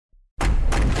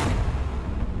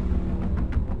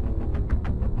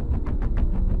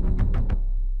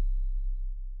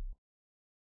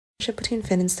relationship between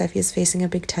Finn and Steffi is facing a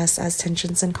big test as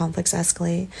tensions and conflicts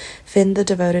escalate. Finn, the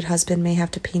devoted husband, may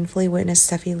have to painfully witness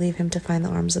Steffi leave him to find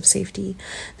the arms of safety.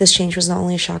 This change was not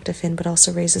only a shock to Finn, but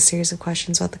also raised a series of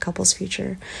questions about the couple's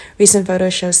future. Recent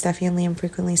photos show Steffi and Liam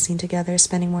frequently seen together,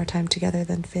 spending more time together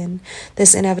than Finn.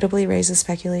 This inevitably raises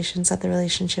speculations that the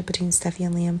relationship between Steffi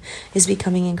and Liam is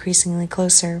becoming increasingly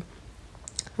closer.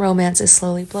 Romance is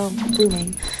slowly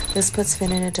blooming. This puts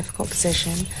Finn in a difficult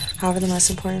position. However, the most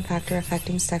important factor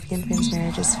affecting Steffi and Finn's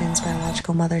marriage is Finn's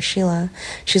biological mother, Sheila.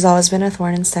 She's always been a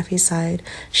thorn in Steffi's side.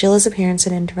 Sheila's appearance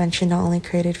and intervention not only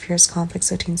created fierce conflicts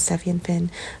between Steffi and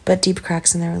Finn, but deep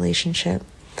cracks in their relationship.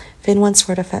 Finn once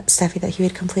swore to Steffi that he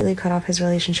would completely cut off his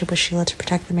relationship with Sheila to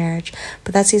protect the marriage,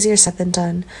 but that's easier said than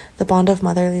done. The bond of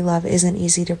motherly love isn't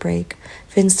easy to break.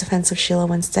 Finn's defense of Sheila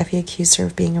when Steffi accused her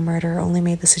of being a murderer only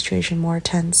made the situation more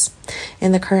tense.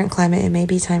 In the current climate, it may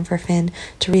be time for Finn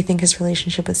to rethink his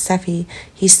relationship with Steffi.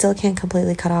 He still can't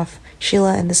completely cut off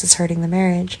Sheila, and this is hurting the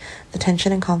marriage. The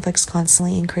tension and conflicts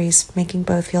constantly increase, making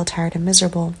both feel tired and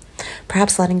miserable.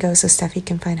 Perhaps letting go so Steffi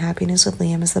can find happiness with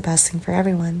Liam is the best thing for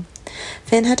everyone.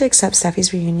 Finn had to accept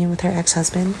Steffi's reunion with her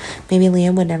ex-husband. Maybe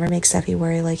Liam would never make Steffi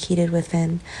worry like he did with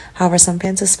Finn. However, some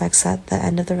fans suspect that the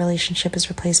end of the relationship is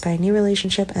replaced by a new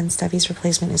relationship, and Steffi's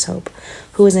replacement is Hope,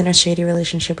 who was in a shady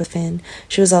relationship with Finn.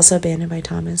 She was also abandoned by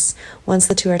Thomas. Once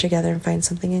the two are together and find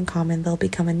something in common, they'll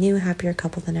become a new, happier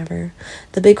couple than ever.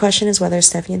 The big question is whether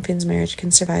Steffi and Finn's marriage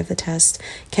can survive the test.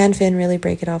 Can Finn really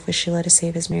break it off with Sheila to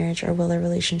save his marriage, or will their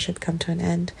relationship come to an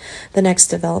end? The next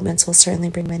developments will certainly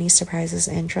bring many surprises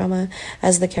and drama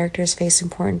as the characters face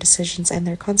important decisions and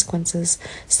their consequences.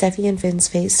 Steffi and Finn's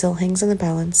fate still hangs in the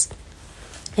balance,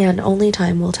 and only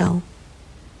time will tell.